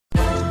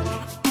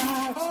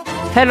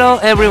Hello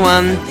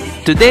everyone!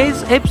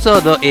 Today's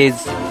episode is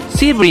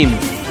Seabream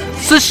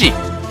Sushi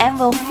and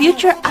will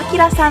feature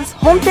Akira-san's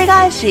Honte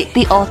Gaeshi,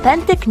 the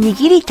authentic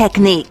nigiri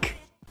technique.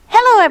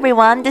 Hello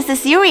everyone, this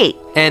is Yuri.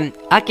 And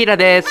Akira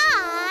です。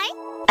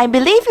I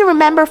believe you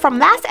remember from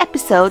last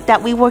episode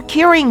that we were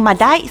curing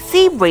Madai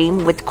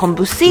Seabream with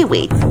kombu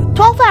seaweed.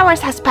 12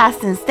 hours has passed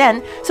since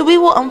then, so we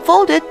will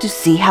unfold it to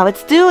see how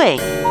it's doing.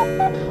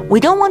 We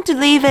don't want to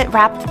leave it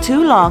wrapped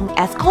too long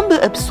as kombu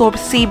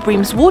absorbs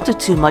Seabream's water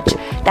too much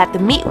that the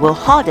meat will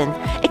harden.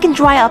 It can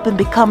dry up and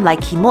become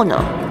like kimono.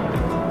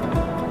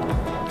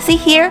 See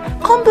here,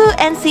 kombu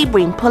and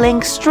Seabream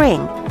pulling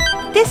string.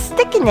 This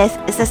stickiness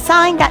is a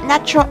sign that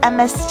natural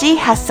MSG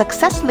has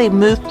successfully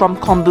moved from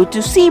kombu to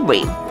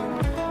Seabream.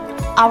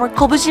 Our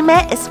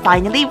kobujime is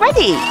finally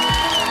ready.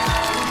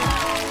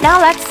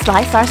 Now let's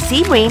slice our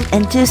Seabream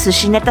into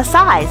sushi neta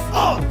size.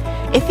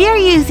 If you're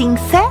using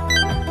se,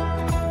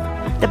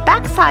 the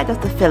back side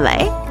of the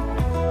fillet,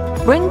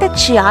 bring the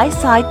chiai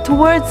side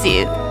towards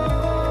you.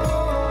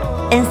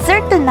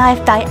 Insert the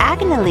knife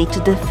diagonally to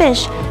the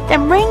fish,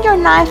 then bring your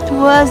knife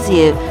towards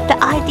you. The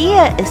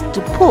idea is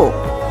to pull.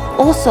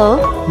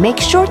 Also, make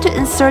sure to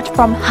insert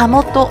from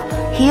hamoto,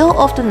 heel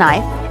of the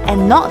knife,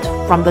 and not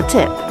from the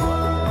tip.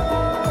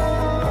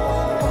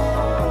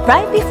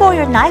 Right before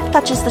your knife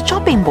touches the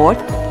chopping board,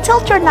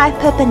 tilt your knife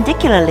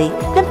perpendicularly,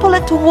 then pull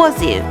it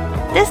towards you.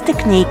 This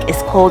technique is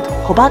called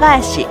honte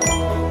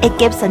gaeshi. It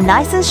gives a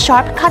nice and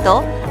sharp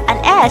cuddle, an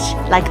edge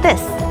like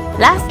this.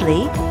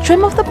 Lastly,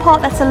 trim off the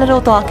part that's a little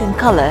dark in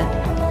color.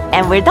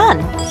 And we're done!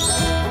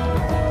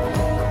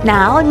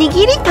 Now,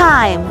 nigiri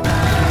time!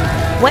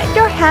 Wet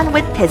your hand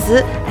with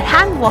tezu,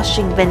 hand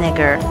washing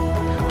vinegar.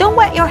 Don't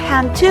wet your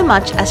hand too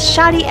much as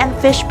shari and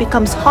fish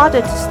becomes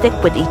harder to stick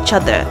with each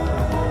other.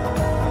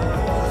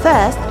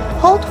 First,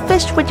 hold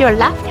fish with your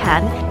left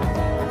hand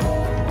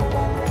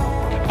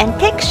and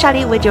take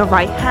shari with your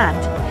right hand.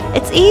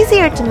 It's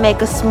easier to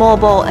make a small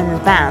ball in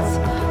advance.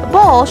 A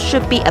ball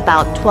should be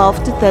about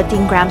 12 to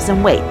 13 grams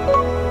in weight.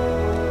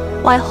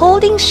 While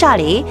holding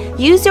shari,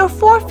 use your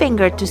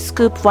forefinger to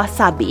scoop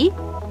wasabi,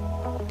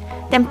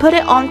 then put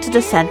it onto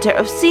the center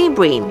of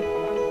Seabream.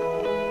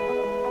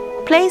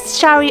 Place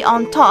shari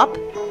on top,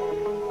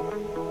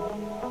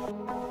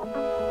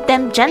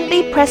 then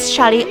gently press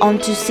shari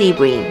onto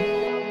Seabream.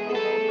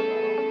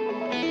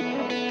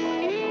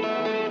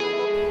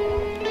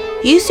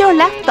 Use your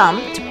left thumb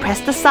to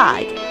press the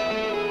side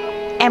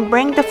and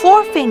bring the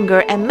forefinger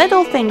and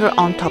middle finger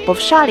on top of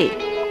shari.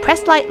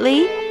 Press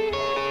lightly,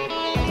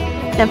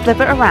 then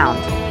flip it around.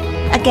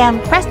 Again,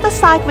 press the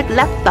side with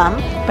left thumb,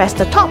 press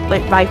the top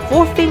with right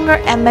forefinger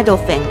and middle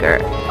finger.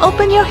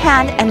 Open your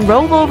hand and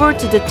roll over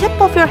to the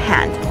tip of your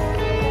hand.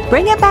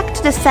 Bring it back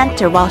to the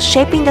center while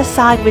shaping the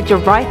side with your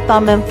right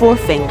thumb and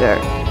forefinger.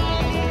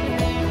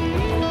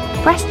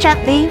 Press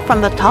gently from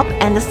the top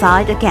and the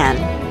side again.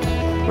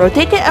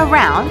 Rotate it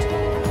around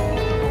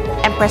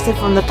and press it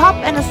from the top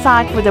and the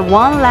side for the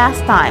one last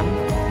time.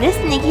 This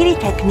nigiri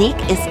technique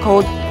is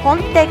called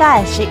honte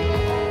gaeshi.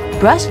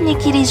 Brush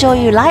nigiri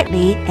shoyu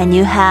lightly and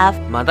you have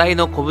マダイ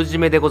の昆布締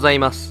めでござい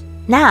ます。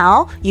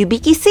Now,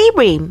 yubiki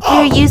Seabream.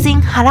 We're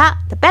using hara,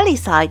 the belly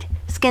side,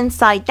 skin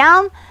side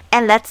down,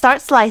 and let's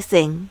start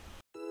slicing.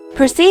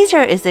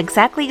 Procedure is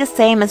exactly the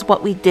same as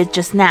what we did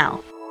just now,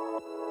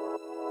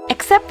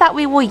 except that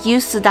we will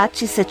use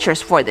sudachi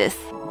citrus for this.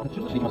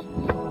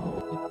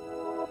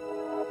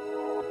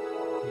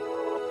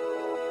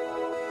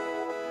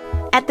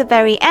 At the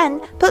very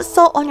end, put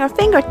salt on your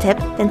fingertip,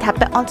 then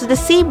tap it onto the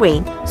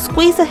Seabream.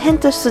 Squeeze a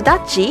hint of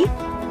sudachi.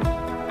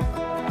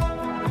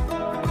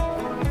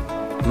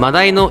 マ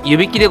ダイの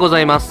湯引きでご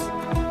ざいます。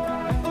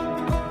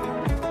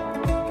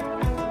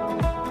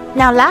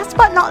Now last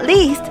but not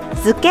least,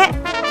 zuke.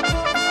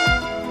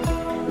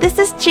 This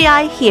is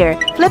chiai here.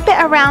 Flip it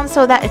around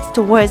so that it's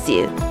towards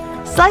you.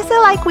 Slice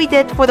it like we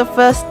did for the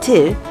first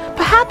two,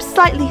 perhaps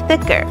slightly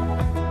thicker.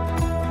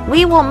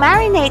 We will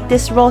marinate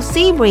this raw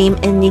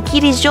Seabream in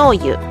nigiri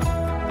shoyu.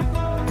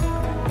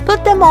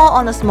 Put them all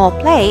on a small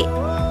plate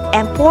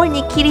and pour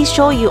nigiri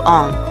shoyu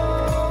on.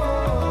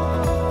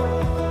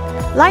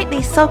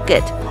 Lightly soak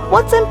it.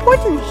 What's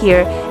important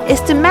here is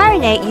to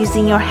marinate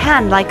using your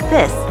hand like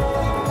this.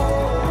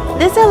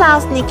 This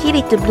allows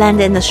nigiri to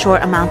blend in a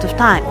short amount of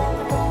time.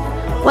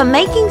 When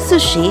making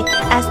sushi,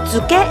 as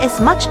zuke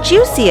is much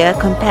juicier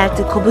compared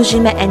to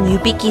kobujime and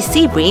yubiki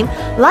Seabream,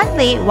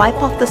 lightly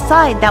wipe off the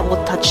side that will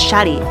touch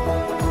shari.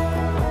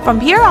 From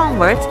here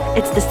onwards,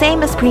 it's the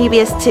same as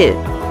previous two.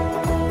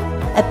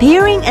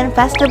 Appearing in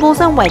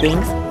festivals and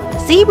weddings,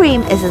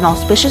 Seabream is an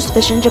auspicious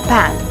fish in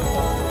Japan.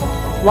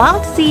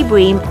 Wild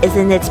Seabream is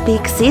in its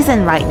peak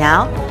season right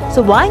now,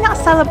 so why not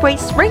celebrate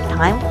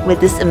springtime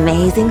with this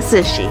amazing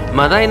sushi?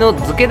 マダイの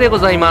漬けでご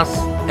ざいます。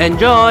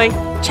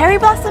Enjoy! Cherry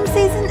blossom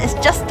season is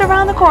just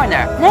around the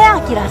corner. ねえ、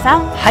アキラさ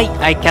ん。はい、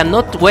I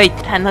cannot wait!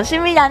 楽し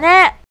みだね。